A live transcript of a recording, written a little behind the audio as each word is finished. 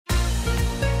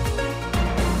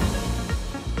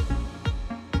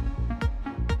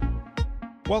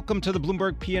Welcome to the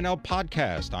Bloomberg P&L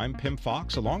podcast. I'm Pim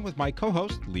Fox, along with my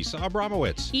co-host, Lisa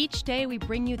Abramowitz. Each day, we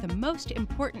bring you the most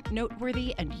important,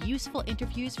 noteworthy, and useful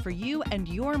interviews for you and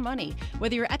your money,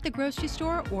 whether you're at the grocery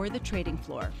store or the trading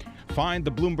floor. Find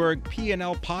the Bloomberg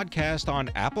P&L podcast on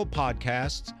Apple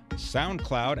Podcasts,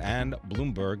 SoundCloud, and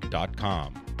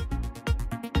Bloomberg.com.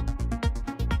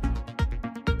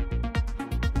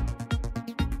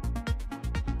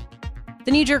 The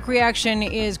knee-jerk reaction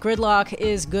is gridlock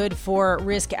is good for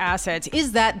risk assets.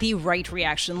 Is that the right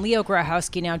reaction? Leo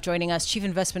Grohowski now joining us, Chief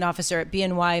Investment Officer at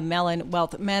BNY Mellon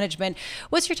Wealth Management.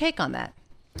 What's your take on that?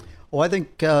 Well, I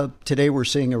think today we're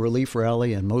seeing a relief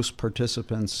rally, and most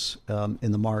participants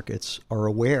in the markets are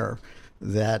aware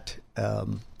that a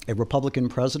Republican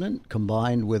president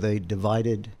combined with a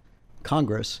divided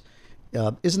Congress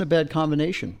isn't a bad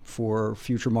combination for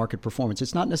future market performance.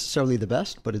 It's not necessarily the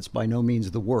best, but it's by no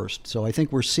means the worst. So I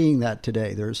think we're seeing that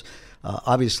today. There's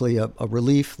obviously a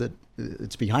relief that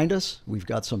it's behind us. We've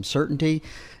got some certainty.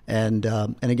 And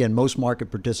again, most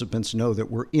market participants know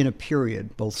that we're in a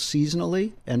period, both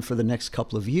seasonally and for the next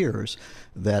couple of years,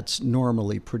 that's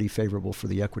normally pretty favorable for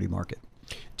the equity market.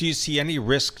 Do you see any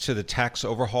risk to the tax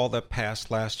overhaul that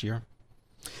passed last year?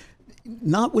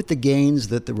 Not with the gains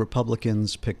that the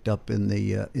Republicans picked up in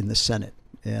the Senate.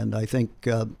 And I think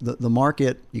the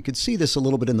market, you could see this a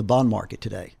little bit in the bond market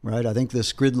today, right? I think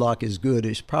this gridlock is good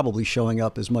is probably showing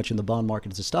up as much in the bond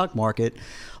market as the stock market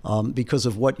because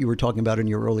of what you were talking about in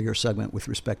your earlier segment with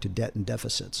respect to debt and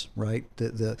deficits, right?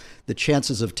 The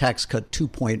chances of tax cut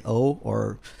 2.0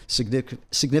 are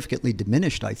significantly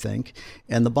diminished, I think,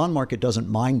 and the bond market doesn't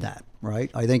mind that.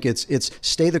 Right. I think it's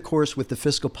stay the course with the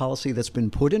fiscal policy that's been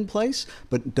put in place,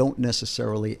 but don't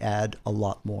necessarily add a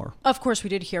lot more. Of course, we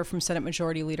did hear from Senate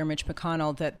Majority Leader Mitch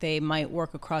McConnell that they might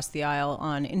work across the aisle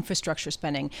on infrastructure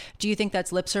spending. Do you think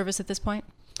that's lip service at this point?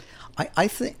 I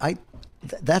think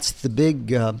that's the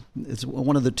big. It's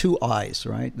one of the two I's,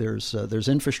 right? There's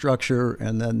infrastructure,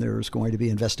 and then there's going to be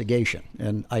investigation.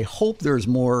 And I hope there's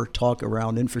more talk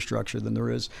around infrastructure than there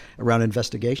is around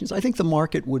investigations. I think the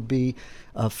market would be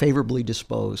favorably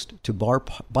disposed to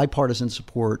bipartisan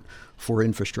support for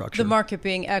infrastructure. The market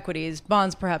being equities,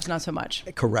 bonds, perhaps not so much.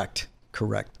 Correct.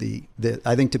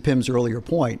 I think to Pim's earlier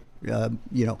point,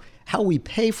 how we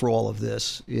pay for all of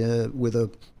this with a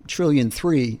 $1.3 trillion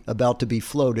about to be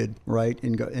floated, right,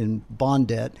 in bond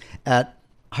debt at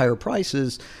higher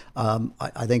prices.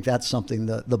 I think that's something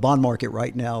the bond market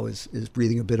right now is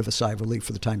breathing a bit of a sigh of relief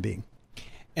for the time being.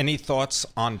 Any thoughts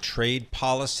on trade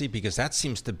policy? Because that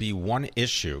seems to be one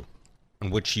issue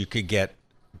in which you could get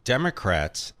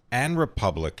Democrats and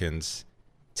Republicans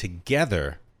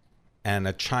together and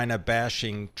a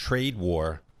China-bashing trade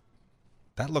war.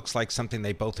 That looks like something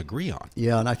they both agree on.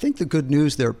 Yeah, and I think the good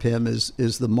news there, Pim, is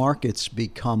the markets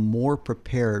become more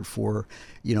prepared for,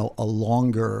 a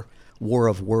longer war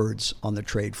of words on the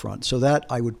trade front. So that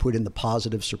I would put in the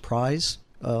positive surprise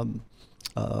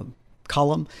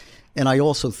column. And I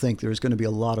also think there's going to be a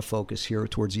lot of focus here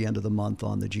towards the end of the month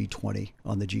on the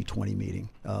G20 meeting.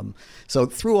 So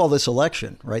through all this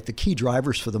election, right, the key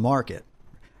drivers for the market,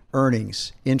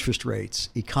 earnings, interest rates,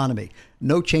 economy,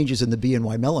 no changes in the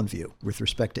BNY Mellon view with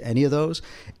respect to any of those.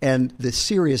 And the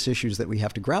serious issues that we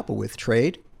have to grapple with,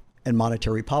 trade and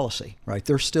monetary policy, right?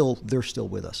 They're still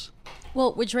with us.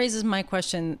 Well, which raises my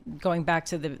question, going back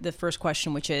to the first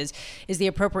question, which is the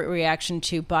appropriate reaction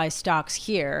to buy stocks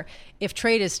here? If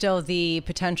trade is still the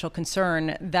potential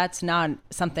concern, that's not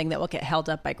something that will get held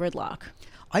up by gridlock.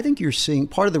 I think you're seeing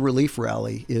part of the relief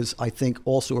rally is, I think,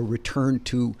 also a return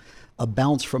to a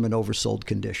bounce from an oversold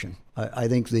condition. I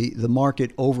think the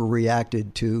market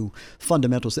overreacted to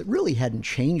fundamentals that really hadn't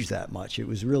changed that much. It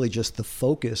was really just the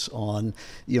focus on,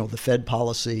 the Fed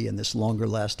policy and this longer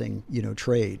lasting,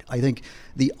 trade. I think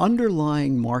the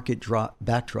underlying market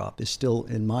backdrop is still,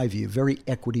 in my view, very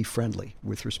equity friendly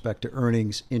with respect to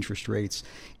earnings, interest rates,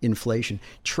 inflation.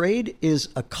 Trade is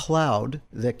a cloud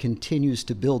that continues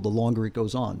to build the longer it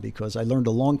goes on, because I learned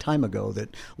a long time ago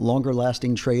that longer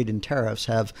lasting trade and tariffs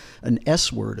have an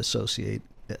S word associated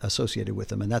with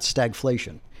them, and that's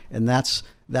stagflation. And that's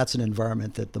an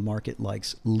environment that the market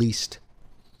likes least.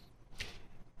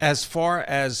 As far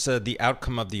as the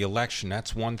outcome of the election,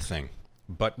 that's one thing.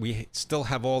 But we still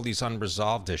have all these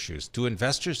unresolved issues. Do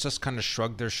investors just kind of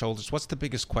shrug their shoulders? What's the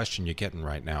biggest question you're getting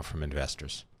right now from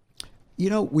investors?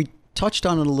 We touched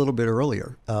on it a little bit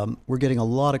earlier. We're getting a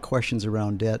lot of questions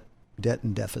around debt debt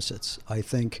and deficits. I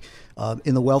think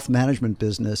in the wealth management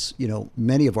business,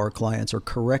 many of our clients are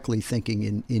correctly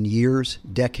thinking in years,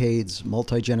 decades,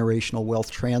 multi-generational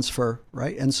wealth transfer,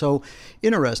 right? And so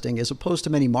interesting, as opposed to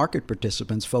many market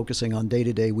participants focusing on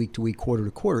day-to-day, week-to-week,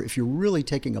 quarter-to-quarter, if you're really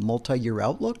taking a multi-year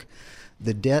outlook,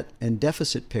 the debt and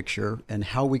deficit picture and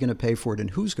how we're going to pay for it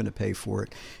and who's going to pay for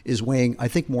it is weighing, I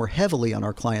think, more heavily on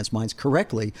our clients' minds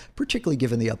correctly, particularly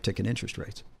given the uptick in interest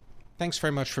rates. Thanks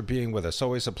very much for being with us.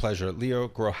 Always a pleasure. Leo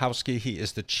Grohowski, he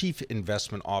is the Chief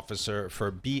Investment Officer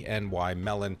for BNY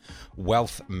Mellon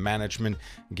Wealth Management,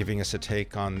 giving us a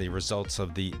take on the results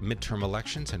of the midterm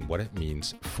elections and what it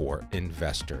means for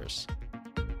investors.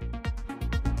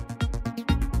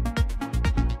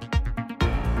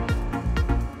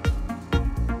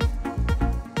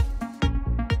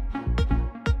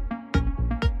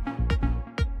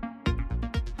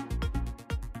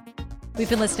 We've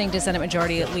been listening to Senate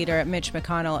Majority Leader Mitch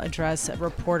McConnell address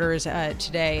reporters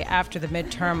today after the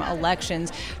midterm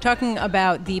elections, talking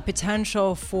about the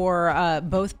potential for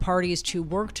both parties to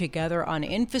work together on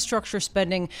infrastructure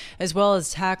spending, as well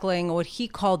as tackling what he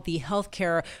called the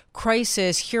healthcare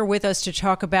crisis. Here with us to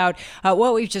talk about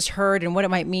what we've just heard and what it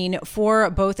might mean for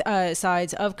both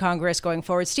sides of Congress going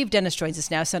forward. Steve Dennis joins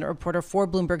us now, Senate reporter for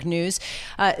Bloomberg News.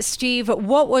 Steve,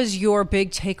 what was your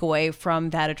big takeaway from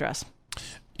that address?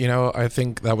 I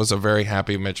think that was a very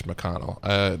happy Mitch McConnell.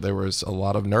 There was a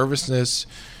lot of nervousness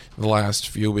the last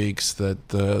few weeks that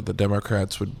the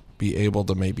Democrats would be able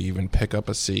to maybe even pick up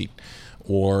a seat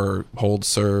or hold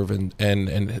serve.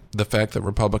 And the fact that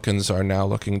Republicans are now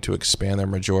looking to expand their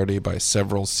majority by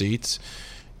several seats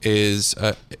is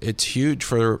it's huge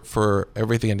for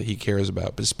everything that he cares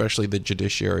about, but especially the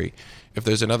judiciary. If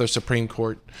there's another Supreme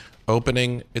Court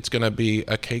opening, it's going to be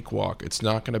a cakewalk. It's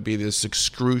not going to be this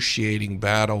excruciating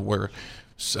battle where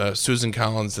Susan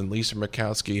Collins and Lisa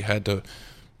Murkowski had to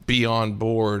be on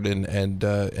board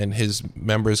and his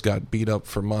members got beat up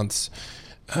for months.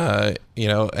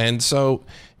 And so,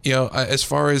 as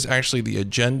far as actually the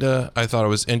agenda, I thought it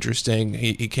was interesting.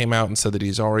 He came out and said that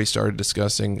he's already started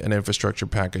discussing an infrastructure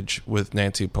package with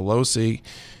Nancy Pelosi.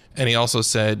 And he also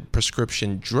said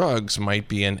prescription drugs might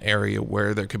be an area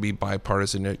where there could be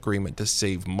bipartisan agreement to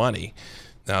save money.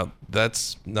 Now,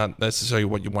 that's not necessarily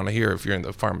what you want to hear if you're in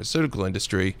the pharmaceutical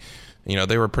industry.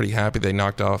 They were pretty happy they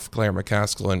knocked off Claire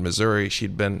McCaskill in Missouri.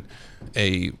 She'd been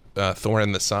a thorn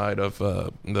in the side of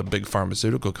the big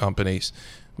pharmaceutical companies.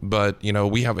 But,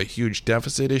 we have a huge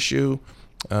deficit issue.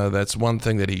 That's one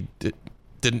thing that he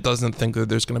doesn't think that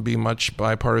there's going to be much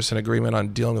bipartisan agreement on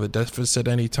dealing with the deficit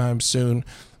anytime soon.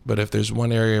 But if there's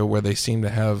one area where they seem to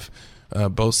have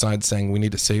both sides saying we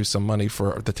need to save some money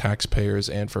for the taxpayers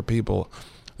and for people,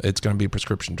 it's going to be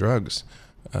prescription drugs.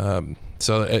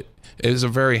 So it is a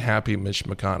very happy Mitch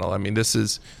McConnell. I mean, this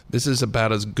is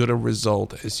about as good a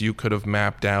result as you could have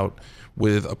mapped out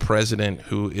with a president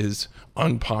who is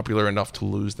unpopular enough to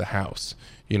lose the House.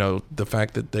 The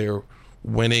fact that they're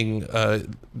winning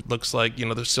looks like,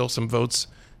 there's still some votes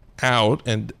out,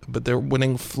 but they're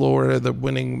winning Florida, they're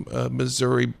winning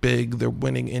Missouri big, they're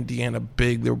winning Indiana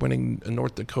big, they're winning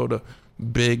North Dakota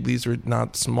big. These are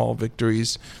not small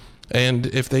victories. And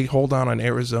if they hold on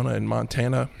Arizona and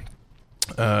Montana,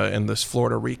 and this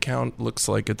Florida recount looks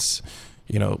like it's,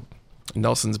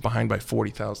 Nelson's behind by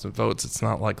 40,000 votes, it's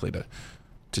not likely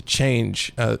to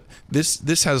change.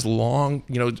 This has long,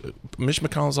 Mitch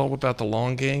McConnell's all about the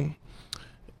long game.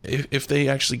 If they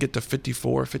actually get to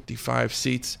 54, 55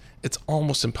 seats, it's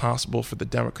almost impossible for the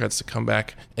Democrats to come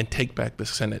back and take back the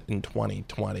Senate in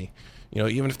 2020.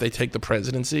 Even if they take the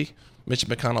presidency, Mitch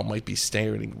McConnell might be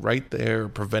standing right there,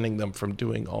 preventing them from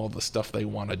doing all the stuff they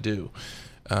want to do,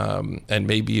 and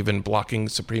maybe even blocking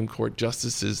Supreme Court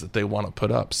justices that they want to put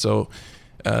up. So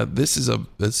this is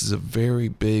a very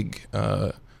big,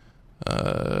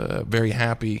 very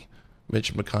happy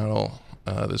Mitch McConnell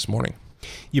this morning.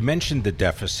 You mentioned the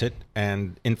deficit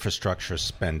and infrastructure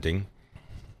spending.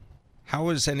 How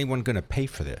is anyone going to pay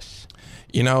for this?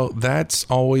 That's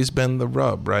always been the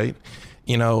rub, right?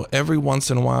 Every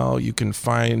once in a while you can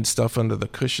find stuff under the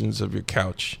cushions of your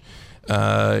couch.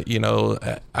 I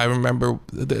remember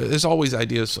there's always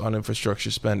ideas on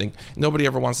infrastructure spending. Nobody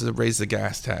ever wants to raise the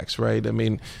gas tax, right? I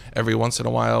mean, every once in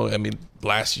a while,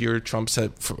 last year Trump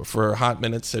said for a hot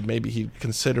minute said maybe he'd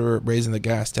consider raising the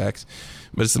gas tax,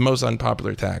 but it's the most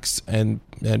unpopular tax. And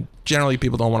generally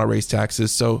people don't want to raise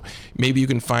taxes. So maybe you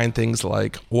can find things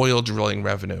like oil drilling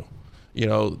revenue.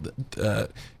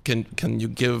 Can you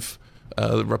give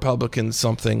Republicans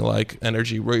something like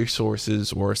energy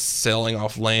resources or selling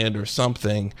off land or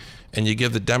something, and you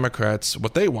give the Democrats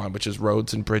what they want, which is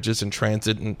roads and bridges and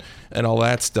transit and all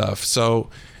that stuff. So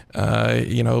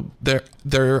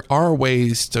There are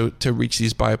ways to reach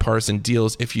these bipartisan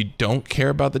deals if you don't care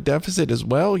about the deficit as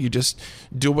well. You just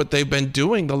do what they've been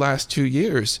doing the last 2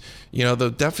 years.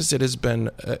 The deficit has been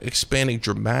expanding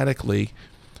dramatically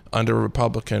under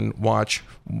Republican watch.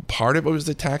 Part of it was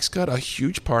the tax cut. A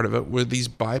huge part of it were these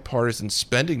bipartisan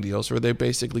spending deals where they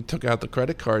basically took out the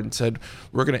credit card and said,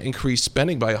 we're going to increase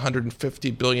spending by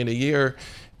 $150 billion a year,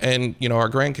 and our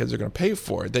grandkids are going to pay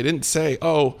for it. They didn't say,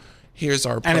 oh, here's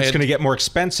our plan. And it's going to get more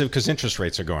expensive because interest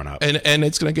rates are going up. And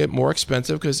it's going to get more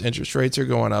expensive because interest rates are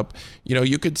going up.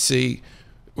 You could see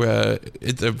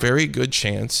it's a very good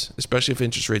chance, especially if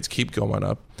interest rates keep going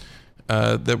up,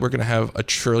 that we're going to have $1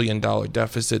 trillion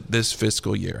deficit this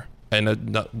fiscal year and a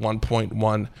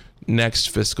 1.1 next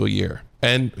fiscal year.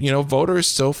 And, voters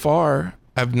so far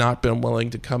have not been willing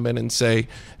to come in and say,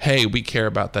 hey, we care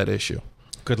about that issue.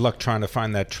 Good luck trying to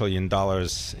find that $1 trillion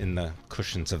in the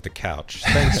cushions of the couch.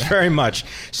 Thanks very much.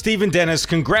 Stephen Dennis,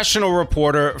 Congressional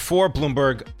Reporter for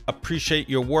Bloomberg. Appreciate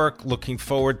your work. Looking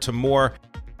forward to more.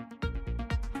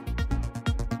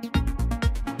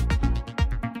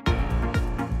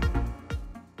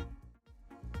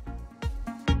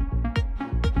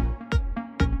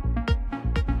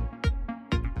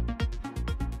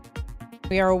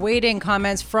 We are awaiting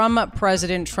comments from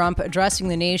President Trump addressing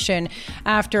the nation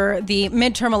after the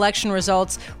midterm election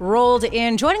results rolled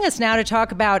in. Joining us now to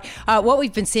talk about what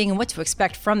we've been seeing and what to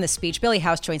expect from this speech, Billy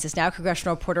House joins us now,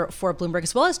 Congressional Reporter for Bloomberg,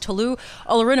 as well as Toluse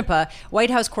Olorunnipa,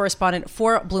 White House correspondent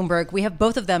for Bloomberg. We have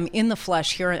both of them in the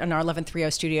flesh here in our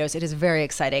 1130 studios. It is very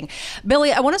exciting.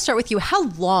 Billy, I want to start with you. How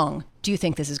long do you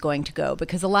think this is going to go?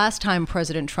 Because the last time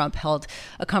President Trump held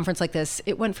a conference like this,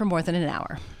 it went for more than an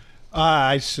hour.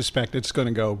 I suspect it's going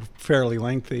to go fairly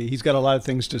lengthy. He's got a lot of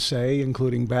things to say,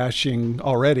 including bashing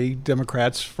already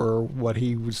Democrats for what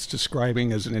he was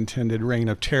describing as an intended reign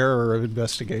of terror of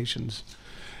investigations.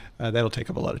 That'll take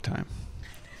up a lot of time.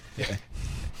 Yeah.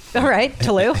 All right,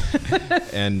 Toluse.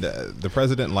 And the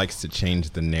president likes to change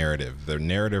the narrative. The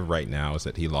narrative right now is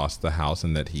that he lost the House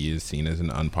and that he is seen as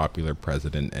an unpopular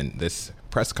president. And this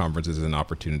press conference is an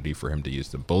opportunity for him to use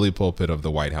the bully pulpit of the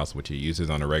White House, which he uses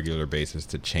on a regular basis,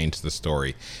 to change the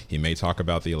story. He may talk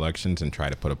about the elections and try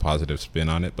to put a positive spin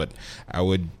on it, but I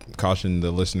would caution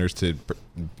the listeners to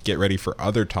get ready for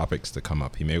other topics to come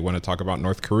up. He may want to talk about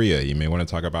North Korea. He may want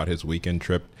to talk about his weekend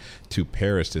trip to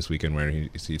Paris this weekend, where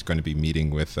he's going to be meeting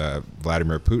with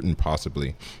Vladimir Putin,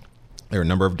 possibly. There are a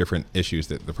number of different issues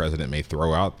that the president may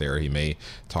throw out there. He may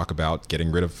talk about getting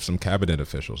rid of some cabinet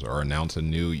officials or announce a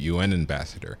new UN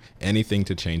ambassador. Anything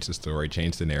to change the story,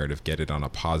 change the narrative, get it on a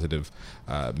positive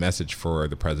message for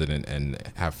the president, and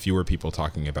have fewer people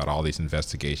talking about all these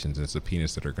investigations and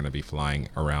subpoenas that are going to be flying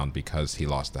around because he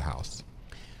lost the House.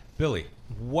 Billy,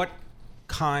 what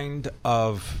kind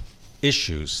of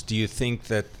issues do you think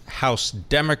that House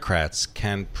Democrats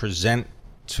can present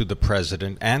to the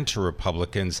president and to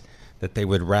Republicans that they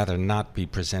would rather not be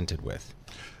presented with?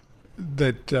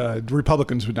 That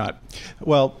Republicans would not.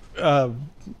 Well,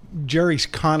 Jerry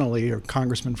Connolly, a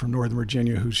congressman from Northern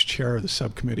Virginia, who's chair of the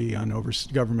subcommittee on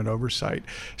government oversight,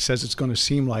 says it's going to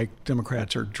seem like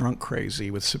Democrats are drunk crazy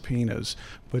with subpoenas.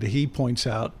 But he points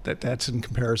out that that's in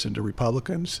comparison to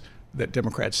Republicans, that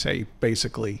Democrats say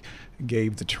basically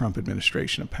gave the Trump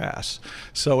administration a pass.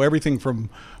 So everything from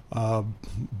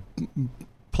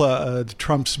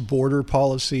Trump's border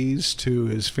policies to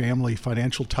his family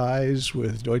financial ties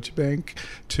with Deutsche Bank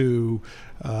to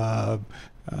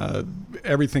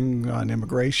everything on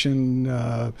immigration,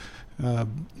 a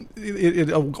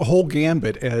whole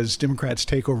gambit as Democrats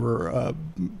take over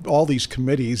all these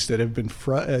committees that have been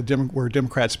where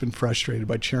Democrats have been frustrated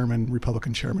by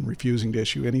Republican chairman refusing to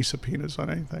issue any subpoenas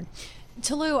on anything.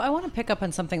 Toluse, I want to pick up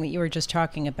on something that you were just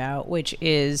talking about, which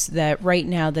is that right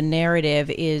now the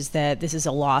narrative is that this is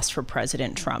a loss for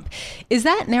President Trump. Is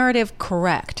that narrative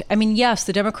correct? I mean, yes,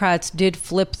 the Democrats did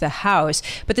flip the House,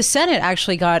 but the Senate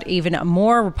actually got even a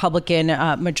more Republican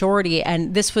majority,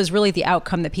 and this was really the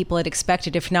outcome that people had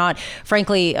expected, if not,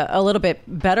 frankly, a little bit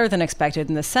better than expected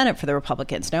in the Senate for the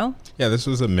Republicans, no? Yeah, this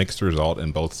was a mixed result,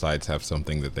 and both sides have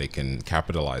something that they can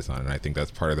capitalize on, and I think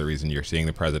that's part of the reason you're seeing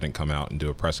the president come out and do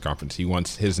a press conference. He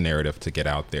wants his narrative to get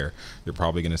out there. You're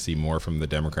probably going to see more from the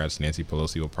Democrats. Nancy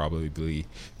Pelosi will probably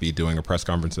be doing a press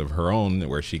conference of her own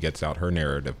where she gets out her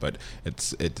narrative. But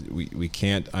we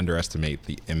can't underestimate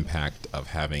the impact of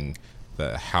having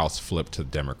the House flipped to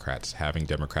Democrats, having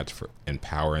Democrats in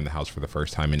power in the House for the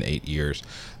first time in 8 years,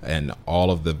 and all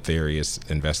of the various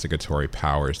investigatory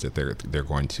powers that they're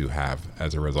going to have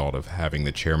as a result of having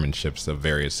the chairmanships of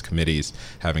various committees,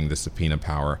 having the subpoena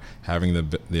power, having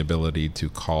the ability to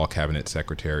call cabinet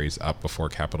secretaries up before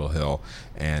Capitol Hill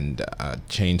and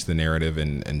change the narrative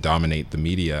and dominate the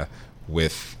media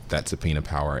with that subpoena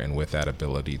power and with that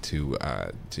ability to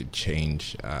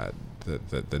change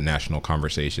the national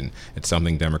conversation. It's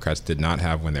something Democrats did not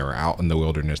have when they were out in the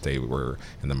wilderness. They were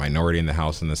in the minority in the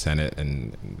House and the Senate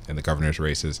and the governor's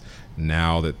races.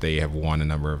 Now that they have won a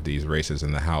number of these races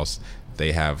in the House,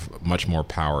 they have much more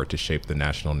power to shape the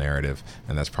national narrative,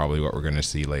 and that's probably what we're going to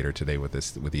see later today with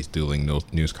these dueling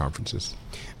news conferences.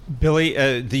 Billy,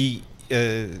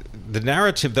 the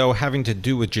narrative, though, having to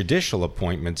do with judicial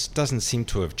appointments doesn't seem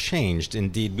to have changed.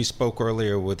 Indeed, we spoke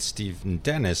earlier with Stephen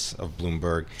Dennis of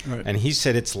Bloomberg, right, and he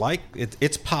said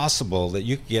it's possible that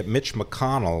you could get Mitch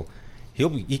McConnell.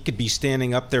 He could be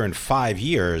standing up there in 5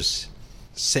 years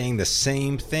saying the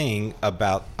same thing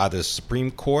about either the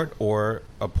Supreme Court or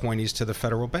appointees to the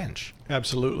federal bench.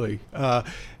 Absolutely.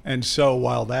 And so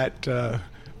while that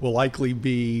will likely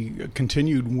be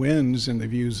continued wins in the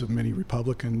views of many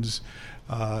Republicans,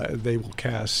 they will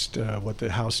cast what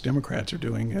the House Democrats are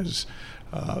doing as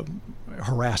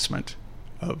harassment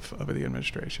of the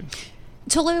administration.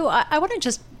 Tolu, I want to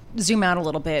just zoom out a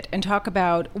little bit and talk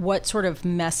about what sort of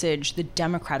message the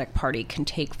Democratic Party can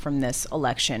take from this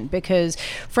election, because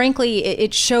frankly,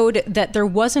 it showed that there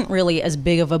wasn't really as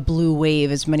big of a blue wave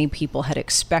as many people had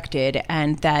expected,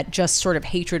 and that just sort of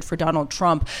hatred for Donald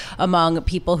Trump among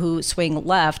people who swing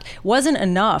left wasn't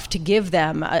enough to give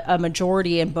them a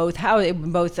majority in both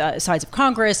sides of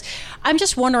Congress. I'm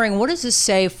just wondering, what does this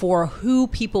say for who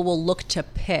people will look to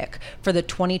pick for the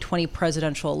 2020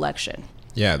 presidential election?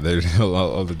 Yeah,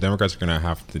 the Democrats are going to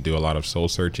have to do a lot of soul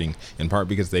searching, in part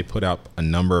because they put out a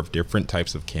number of different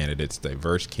types of candidates,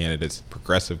 diverse candidates,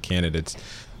 progressive candidates,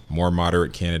 more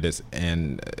moderate candidates,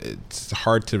 and it's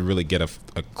hard to really get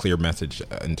a clear message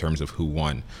in terms of who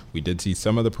won. We did see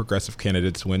some of the progressive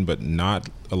candidates win, but not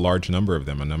a large number of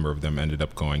them. A number of them ended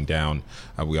up going down.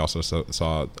 We also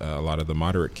saw a lot of the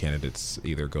moderate candidates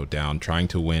either go down, trying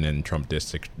to win in Trump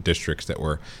districts that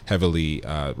were heavily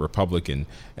Republican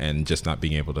and just not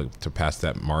being able to pass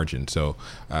that margin. So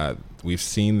we've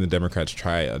seen the Democrats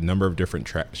try a number of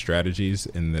different strategies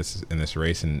in this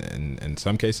race, and in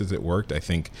some cases it worked. I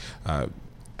think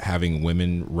having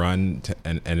women run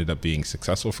and ended up being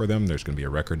successful for them. There's going to be a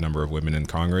record number of women in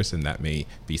Congress, and that may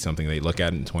be something they look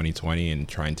at in 2020 and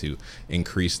trying to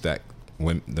increase the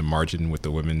margin with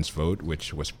the women's vote,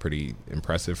 which was pretty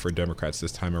impressive for Democrats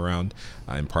this time around,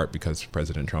 in part because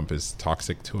President Trump is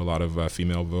toxic to a lot of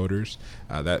female voters.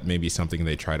 That may be something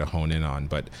they try to hone in on,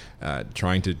 but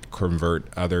trying to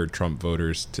convert other Trump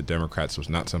voters to Democrats was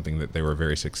not something that they were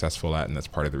very successful at, and that's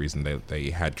part of the reason they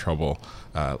had trouble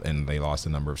and they lost a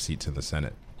number of seats in the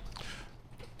Senate.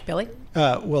 Billy?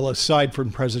 Well, aside from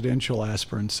presidential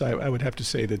aspirants, I would have to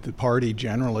say that the party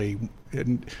generally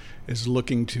is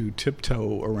looking to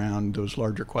tiptoe around those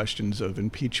larger questions of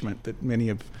impeachment that many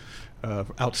of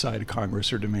outside of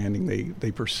Congress are demanding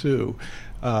they pursue.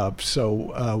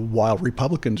 So while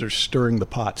Republicans are stirring the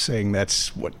pot, saying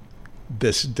that's what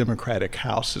this Democratic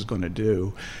House is going to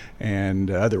do,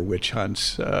 and other witch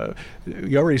hunts,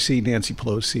 you already see Nancy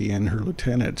Pelosi and her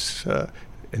lieutenants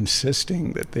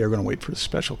insisting that they're going to wait for the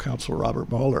special counsel Robert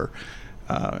Mueller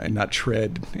and not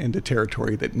tread into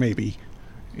territory that maybe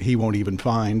he won't even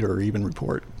find or even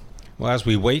report. Well, as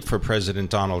we wait for President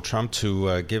Donald Trump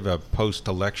to give a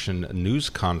post-election news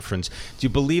conference, do you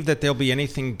believe that there'll be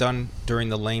anything done during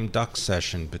the lame duck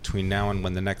session between now and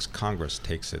when the next Congress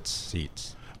takes its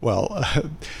seats? Well,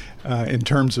 in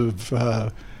terms of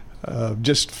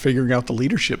just figuring out the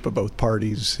leadership of both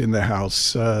parties in the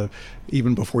House,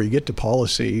 even before you get to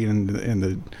policy in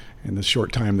the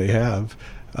short time they have,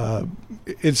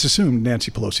 it's assumed Nancy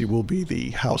Pelosi will be the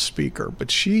House Speaker, but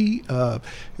she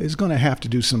is going to have to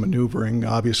do some maneuvering.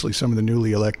 Obviously, some of the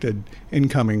newly elected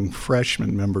incoming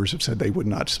freshman members have said they would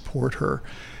not support her.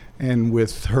 And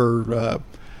with her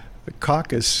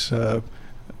caucus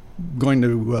going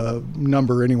to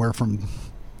number anywhere from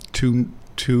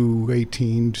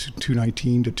 218 to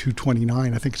 219 to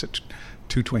 229, I think it's at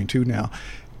 222 now,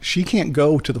 she can't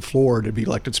go to the floor to be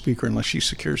elected speaker unless she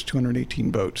secures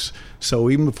 218 votes. So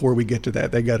even before we get to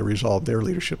that, they got to resolve their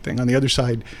leadership thing. On the other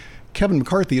side, Kevin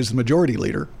McCarthy is the majority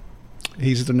leader.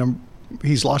 He's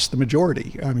lost the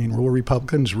majority. I mean, will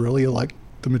Republicans really elect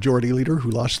the majority leader, who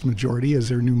lost the majority, as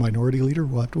their new minority leader.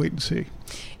 We'll have to wait and see.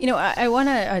 You know, I want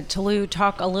to, Tolu,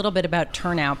 talk a little bit about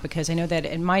turnout, because I know that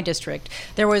in my district,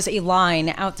 there was a line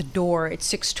out the door at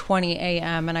 6:20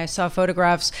 a.m., and I saw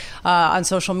photographs on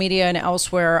social media and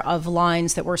elsewhere of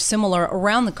lines that were similar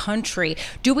around the country.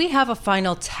 Do we have a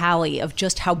final tally of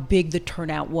just how big the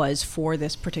turnout was for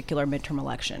this particular midterm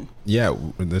election? Yeah,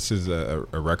 this is a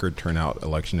record turnout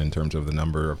election in terms of the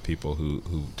number of people who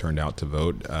turned out to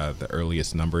vote. The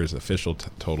earliest numbers, official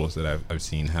totals that I've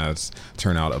seen, has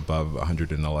turnout above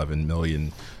 111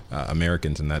 million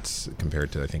Americans, and that's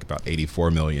compared to, I think, about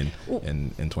 84 million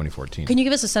in 2014. Can you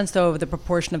give us a sense, though, of the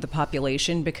proportion of the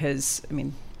population? Because, I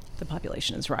mean, the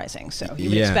population is rising, so you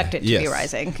would expect it to be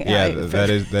rising. Yeah,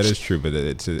 that is true, but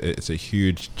it's a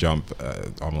huge jump,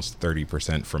 almost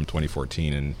 30% from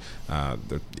 2014,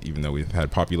 and even though we've had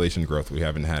population growth, we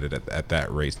haven't had it at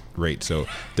that rate. So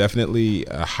definitely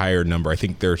a higher number. I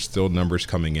think there are still numbers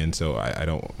coming in, so I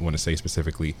don't want to say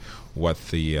specifically what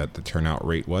the turnout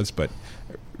rate was, but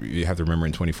you have to remember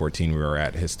in 2014 we were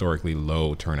at historically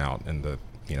low turnout in the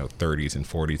 30s and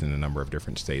 40s in a number of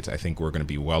different states. I think we're going to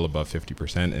be well above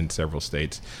 50% in several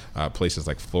states. Places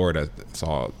like Florida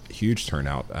saw huge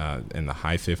turnout in the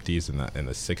high 50s and in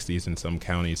the 60s in some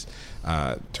counties.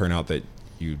 Turnout that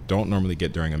you don't normally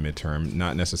get during a midterm,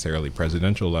 not necessarily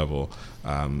presidential level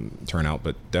turnout,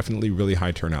 but definitely really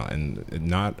high turnout. And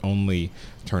not only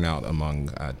turnout among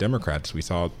Democrats, we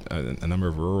saw a number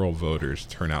of rural voters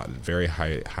turn out at very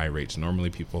high rates.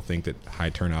 Normally people think that high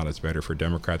turnout is better for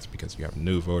Democrats because you have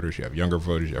new voters, you have younger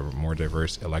voters, you have a more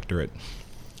diverse electorate.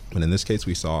 But in this case,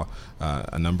 we saw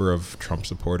a number of Trump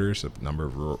supporters, a number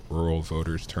of rural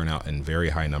voters turn out in very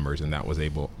high numbers, and that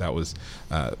was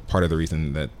part of the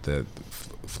reason that the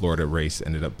Florida race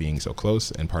ended up being so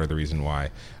close, and part of the reason why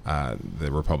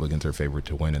the Republicans are favored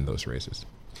to win in those races.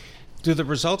 Do the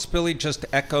results, Billy, just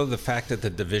echo the fact that the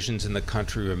divisions in the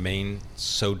country remain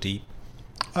so deep?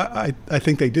 I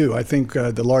think they do. I think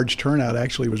the large turnout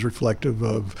actually was reflective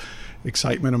of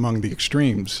excitement among the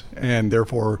extremes, and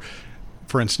therefore,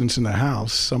 for instance, in the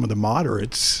House, some of the more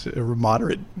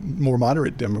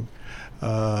moderate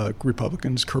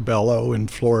Republicans, Curbelo in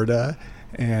Florida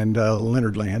and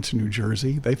Leonard Lance in New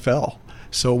Jersey, they fell.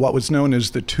 So what was known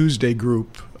as the Tuesday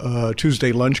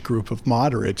lunch group of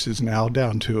moderates is now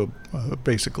down to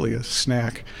basically a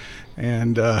snack.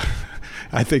 And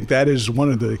I think that is one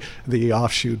of the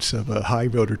offshoots of a high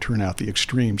voter turnout, the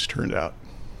extremes turned out.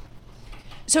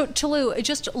 So, Tolu,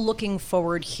 just looking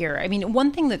forward here, I mean,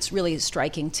 one thing that's really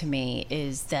striking to me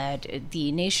is that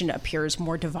the nation appears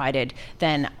more divided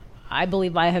than I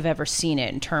believe I have ever seen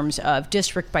it in terms of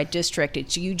district by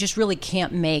district. You just really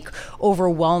can't make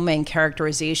overwhelming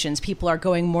characterizations. People are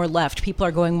going more left, people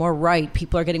are going more right,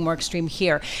 people are getting more extreme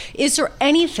here. Is there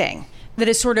anything that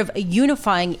is sort of a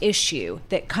unifying issue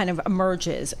that kind of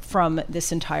emerges from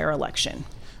this entire election?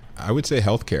 I would say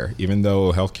healthcare. Even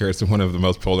though healthcare is one of the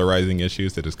most polarizing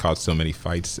issues that has caused so many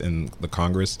fights in the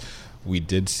Congress, we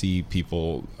did see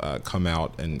people come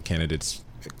out and candidates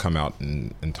come out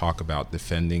and talk about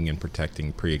defending and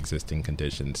protecting pre-existing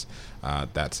conditions.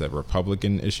 That's a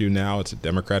Republican issue now. It's a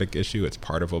Democratic issue. It's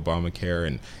part of Obamacare.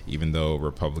 And even though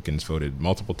Republicans voted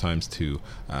multiple times to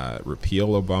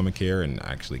repeal Obamacare and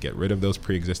actually get rid of those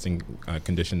pre-existing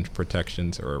condition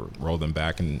protections or roll them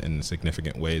back in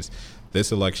significant ways, this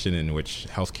election, in which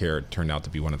healthcare turned out to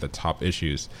be one of the top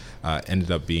issues,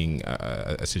 ended up being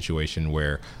a situation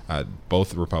where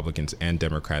both Republicans and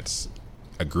Democrats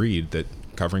agreed that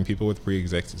covering people with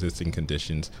pre-existing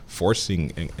conditions,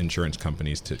 forcing insurance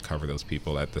companies to cover those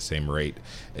people at the same rate,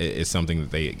 is something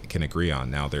that they can agree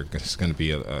on. Now there's going to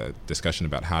be a discussion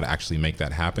about how to actually make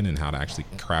that happen and how to actually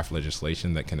craft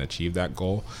legislation that can achieve that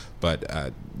goal.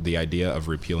 But the idea of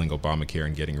repealing Obamacare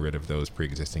and getting rid of those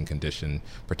pre-existing condition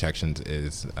protections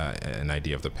is an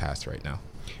idea of the past right now.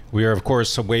 We are, of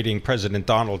course, awaiting President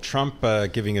Donald Trump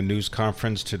giving a news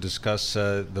conference to discuss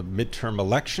the midterm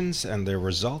elections and their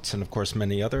results, and, of course,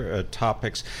 many other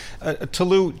topics.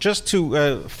 Tolu, just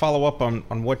to follow up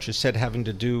on what you said having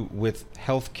to do with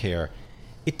health care,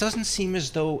 it doesn't seem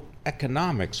as though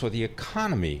economics or the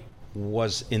economy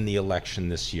was in the election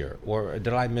this year, or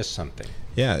did I miss something?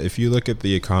 Yeah, if you look at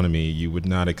the economy, you would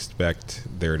not expect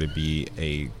there to be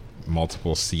a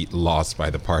multiple seat loss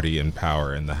by the party in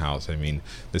power in the House. I mean,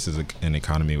 this is an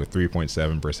economy with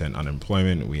 3.7%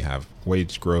 unemployment. We have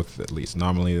wage growth, at least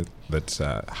nominally, that's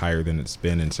higher than it's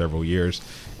been in several years.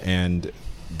 And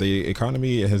the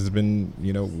economy has been,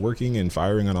 working and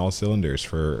firing on all cylinders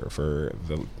for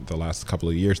the last couple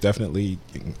of years, definitely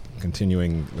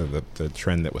continuing the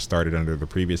trend that was started under the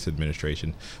previous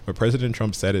administration. But President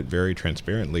Trump said it very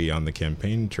transparently on the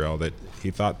campaign trail that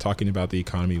he thought talking about the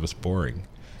economy was boring.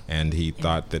 And he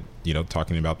thought that,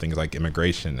 talking about things like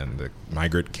immigration and the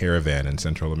migrant caravan in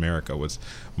Central America was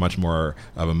much more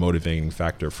of a motivating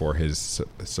factor for his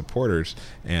supporters.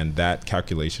 And that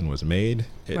calculation was made.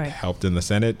 It helped in the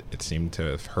Senate. It seemed to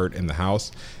have hurt in the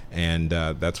House. And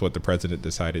that's what the president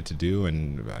decided to do.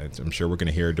 And I'm sure we're going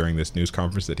to hear during this news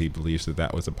conference that he believes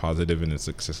that was a positive and a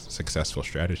successful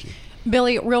strategy.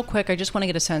 Billy, real quick, I just want to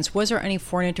get a sense. Was there any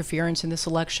foreign interference in this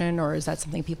election, or is that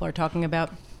something people are talking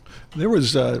about?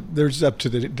 There's up to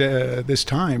this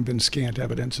time been scant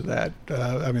evidence of that.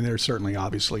 There certainly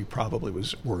obviously probably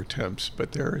were attempts,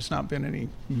 but there has not been any.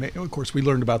 Of course, we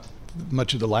learned about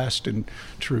much of the last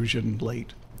intrusion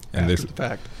late after the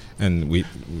fact. And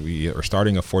we are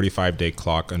starting a 45-day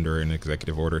clock under an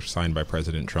executive order signed by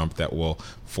President Trump that will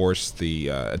force the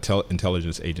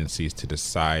intelligence agencies to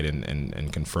decide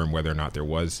and confirm whether or not there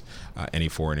was any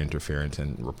foreign interference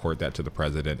and report that to the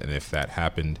president. And if that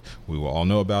happened, we will all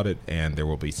know about it, and there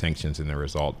will be sanctions in the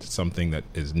result. Something that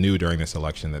is new during this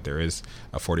election, that there is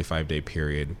a 45-day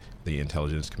period. The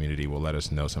intelligence community will let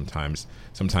us know sometime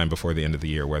before the end of the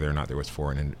year whether or not there was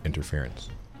foreign interference.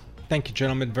 Thank you,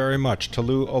 gentlemen, very much.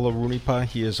 Toluse Olorunnipa,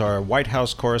 he is our White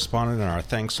House correspondent, and our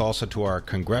thanks also to our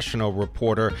congressional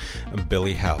reporter,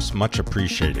 Billy House. Much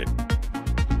appreciated.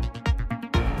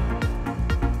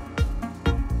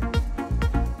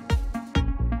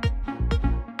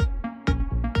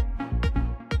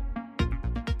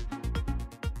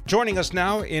 Joining us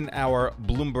now in our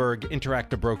Bloomberg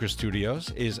Interactive Broker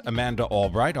Studios is Amanda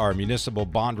Albright, our municipal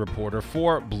bond reporter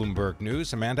for Bloomberg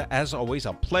News. Amanda, as always,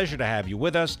 a pleasure to have you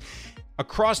with us.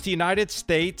 Across the United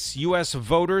States, U.S.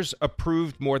 voters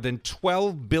approved more than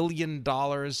 $12 billion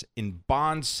in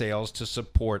bond sales to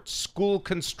support school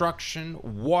construction,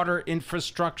 water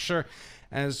infrastructure,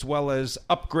 as well as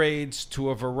upgrades to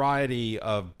a variety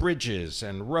of bridges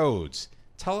and roads.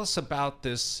 Tell us about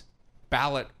this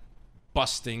ballot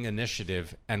busting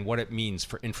initiative and what it means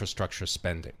for infrastructure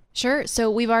spending. Sure. So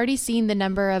we've already seen the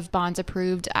number of bonds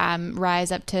approved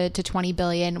rise up to 20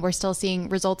 billion. We're still seeing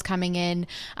results coming in.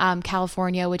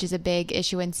 California, which is a big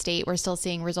issuance state, we're still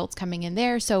seeing results coming in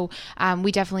there. So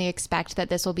we definitely expect that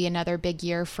this will be another big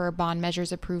year for bond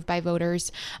measures approved by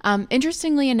voters.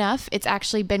 Interestingly enough, it's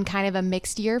actually been kind of a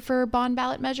mixed year for bond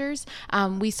ballot measures.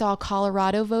 We saw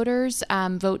Colorado voters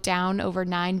vote down over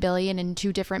 $9 billion in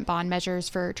two different bond measures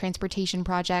for transportation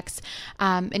projects.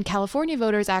 And California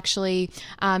voters actually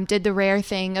did the rare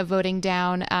thing of voting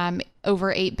down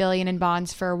over $8 billion in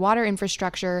bonds for water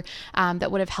infrastructure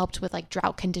that would have helped with like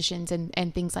drought conditions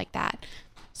and things like that.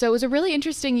 So it was a really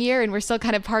interesting year, and we're still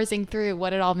kind of parsing through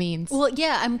what it all means. Well,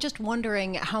 yeah, I'm just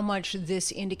wondering how much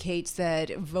this indicates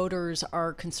that voters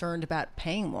are concerned about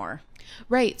paying more.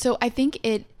 Right. So I think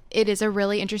it is a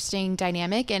really interesting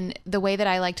dynamic, and the way that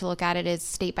I like to look at it is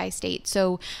state by state.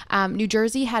 So New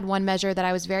Jersey had one measure that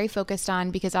I was very focused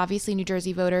on because obviously New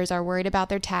Jersey voters are worried about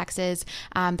their taxes.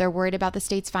 They're worried about the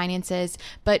state's finances,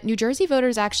 but New Jersey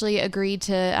voters actually agreed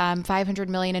to $500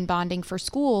 million in bonding for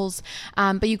schools.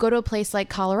 But you go to a place like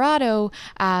Colorado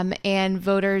and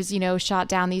voters, shot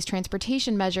down these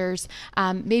transportation measures,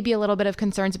 maybe a little bit of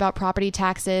concerns about property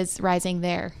taxes rising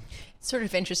there. Sort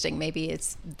of interesting. Maybe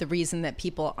it's the reason that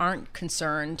people aren't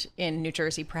concerned in New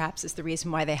Jersey, perhaps, is the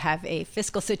reason why they have a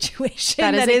fiscal situation.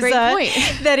 That is a great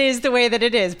point. That is the way that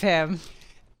it is, Pam.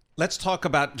 Let's talk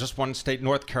about just one state,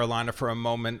 North Carolina, for a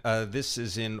moment. This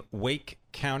is in Wake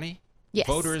County. Yes.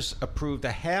 Voters approved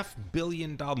more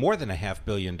than $500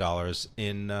 million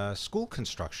in school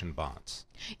construction bonds.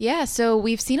 Yeah, so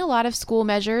we've seen a lot of school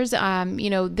measures.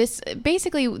 This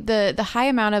basically the high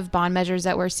amount of bond measures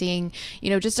that we're seeing,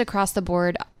 just across the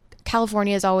board.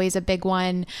 California is always a big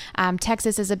one.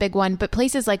 Texas is a big one, but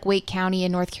places like Wake County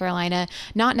in North Carolina,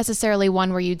 not necessarily one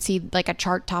where you'd see like a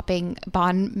chart-topping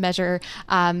bond measure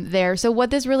there. So what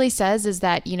this really says is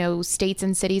that, states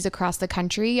and cities across the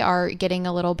country are getting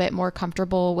a little bit more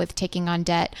comfortable with taking on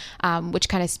debt, which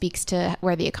kind of speaks to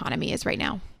where the economy is right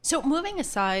now. So moving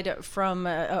aside from,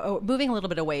 moving a little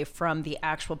bit away from the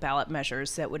actual ballot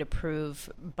measures that would approve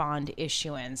bond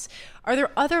issuance, are there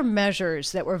other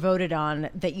measures that were voted on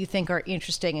that you think are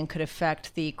interesting and could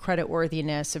affect the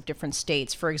creditworthiness of different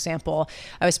states? For example,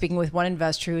 I was speaking with one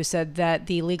investor who said that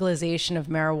the legalization of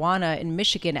marijuana in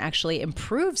Michigan actually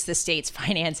improves the state's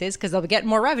finances because they'll get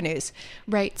more revenues.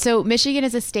 Right. So Michigan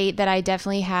is a state that I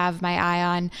definitely have my eye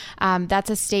on.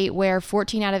 That's a state where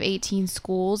 14 out of 18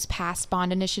 schools passed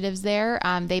bond initiatives initiatives there.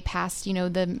 They passed, the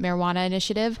marijuana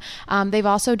initiative. They've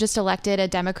also just elected a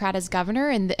Democrat as governor,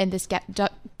 and this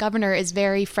governor is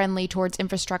very friendly towards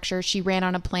infrastructure. She ran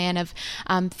on a plan of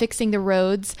fixing the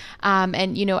roads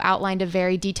and, outlined a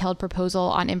very detailed proposal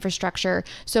on infrastructure.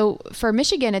 So for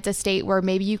Michigan, it's a state where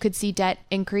maybe you could see debt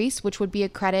increase, which would be a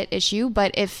credit issue.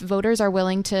 But if voters are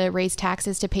willing to raise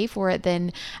taxes to pay for it,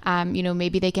 then,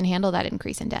 maybe they can handle that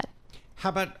increase in debt. How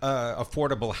about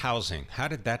affordable housing? How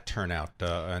did that turn out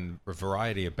on a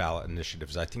variety of ballot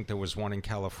initiatives? I think there was one in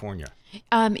California.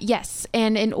 Yes.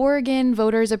 And in Oregon,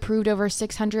 voters approved over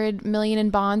 $600 million in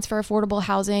bonds for affordable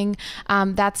housing.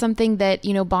 That's something that,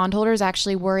 bondholders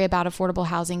actually worry about affordable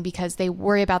housing because they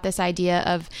worry about this idea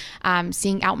of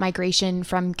seeing outmigration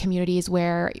from communities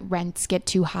where rents get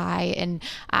too high and,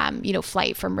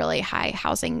 flight from really high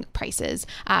housing prices.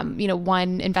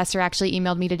 One investor actually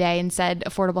emailed me today and said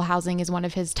affordable housing is one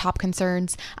of his top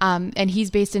concerns. And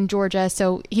he's based in Georgia,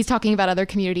 so he's talking about other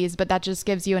communities, but that just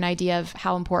gives you an idea of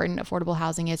how important affordable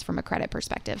housing is from a credit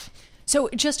perspective. So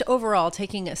just overall,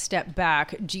 taking a step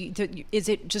back, is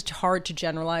it just hard to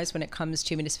generalize when it comes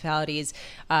to municipalities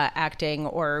acting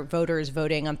or voters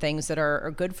voting on things that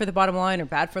are good for the bottom line or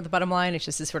bad for the bottom line? It's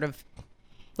just this sort of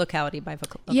locality by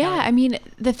locality. Yeah, I mean,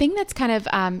 the thing that's kind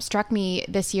of struck me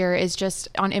this year is just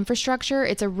on infrastructure.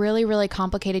 It's a really, really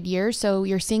complicated year. So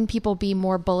you're seeing people be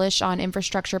more bullish on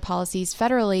infrastructure policies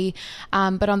federally.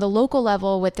 But on the local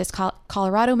level, with this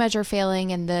Colorado measure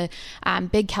failing and the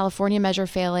big California measure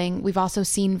failing, we've also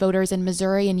seen voters in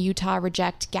Missouri and Utah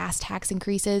reject gas tax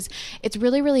increases. It's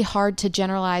really, really hard to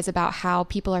generalize about how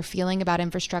people are feeling about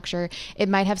infrastructure. It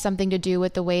might have something to do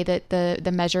with the way that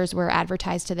the measures were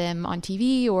advertised to them on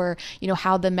TV, or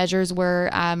how the measures were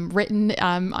written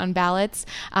on ballots.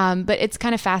 But it's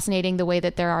kind of fascinating the way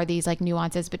that there are these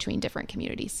nuances between different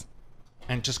communities.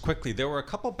 And just quickly, there were a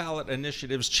couple ballot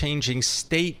initiatives changing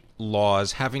state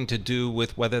laws having to do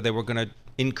with whether they were going to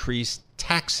increase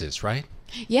taxes, right?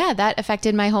 Yeah, that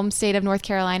affected my home state of North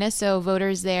Carolina. So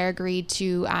voters there agreed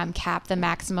to cap the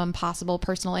maximum possible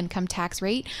personal income tax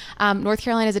rate. North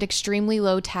Carolina is an extremely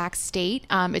low tax state.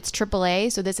 It's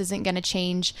AAA, so this isn't going to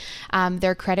change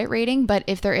their credit rating. But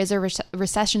if there is a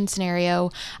recession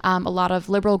scenario, a lot of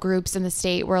liberal groups in the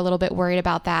state were a little bit worried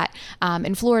about that.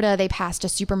 In Florida, they passed a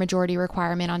supermajority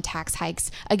requirement on tax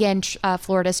hikes. Again,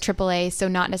 Florida's AAA, so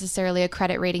not necessarily a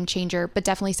credit rating changer, but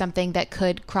definitely something that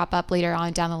could crop up later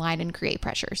on down the line and create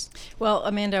pressures. Well,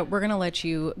 Amanda, we're going to let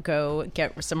you go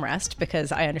get some rest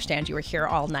because I understand you were here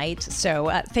all night.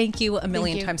 So thank you a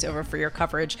million times over for your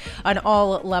coverage on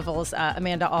all levels.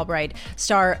 Amanda Albright,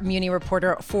 star muni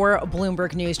reporter for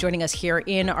Bloomberg News, joining us here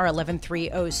in our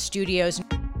 1130 studios.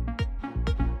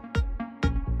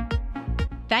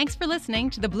 Thanks for listening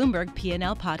to the Bloomberg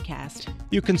P&L podcast.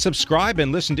 You can subscribe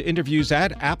and listen to interviews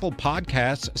at Apple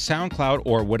Podcasts, SoundCloud,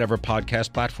 or whatever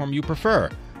podcast platform you prefer.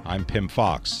 I'm Pim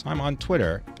Fox. I'm on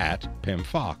Twitter at Pim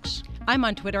Fox. I'm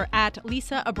on Twitter at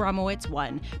Lisa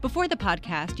Abramowitz1. Before the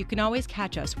podcast, you can always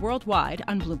catch us worldwide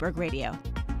on Bloomberg Radio.